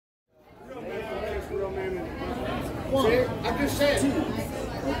See? I just said.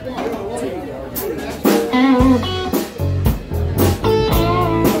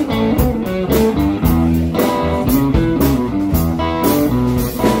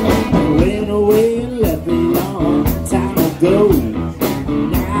 Went away and left me long time ago.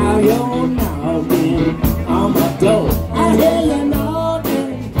 Now you're knocking on my door. I hear you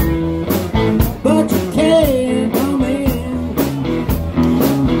knocking, but you can't come in.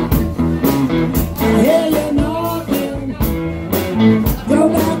 I hear you knocking, go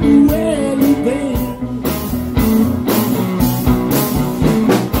back to where you've been.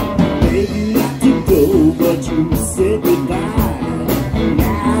 Baby, you got to go, but you said goodbye.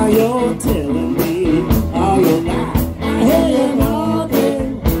 Now you're telling me all your life. I hear you knocking,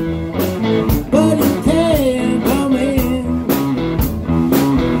 but you can't come in.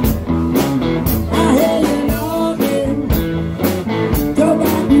 I hear you knocking, go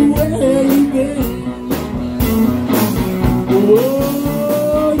back to where you've been.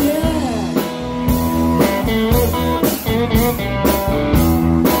 Oh yeah.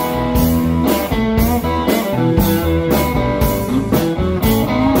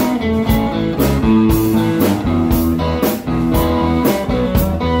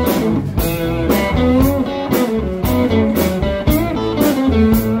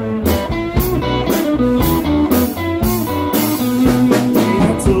 I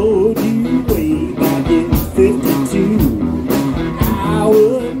told you way back in 52 I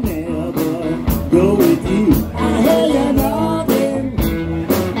would never go with you. I hear you knocking,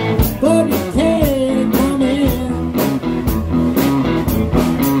 but you can't come in.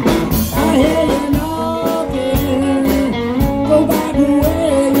 I hear you knocking, go back to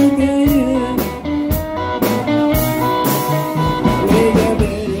where you've been. Well, you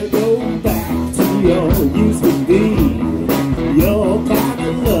better go back to your used to be. Your kind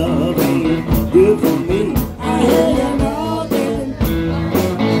of love ain't good for me. I hear you knocking,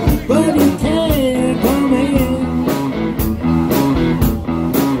 but you can't come in.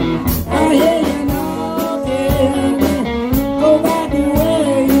 I hear you knocking, go back to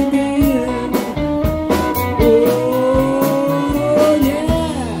where you've been. Oh yeah.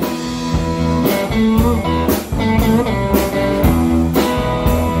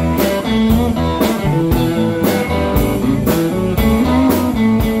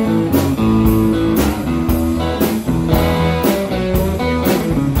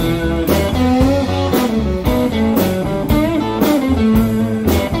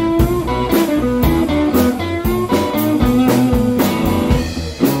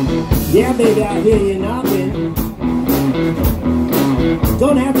 Yeah, baby, I hear you knocking.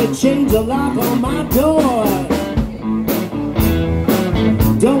 Gonna have to change the lock on my door.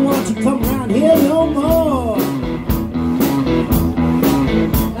 Don't want you come around here no more.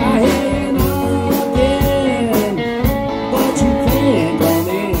 I hear you knocking, but you can't come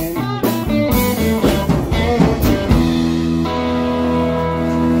in.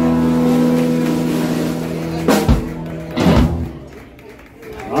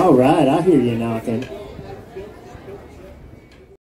 All right, I hear you knocking.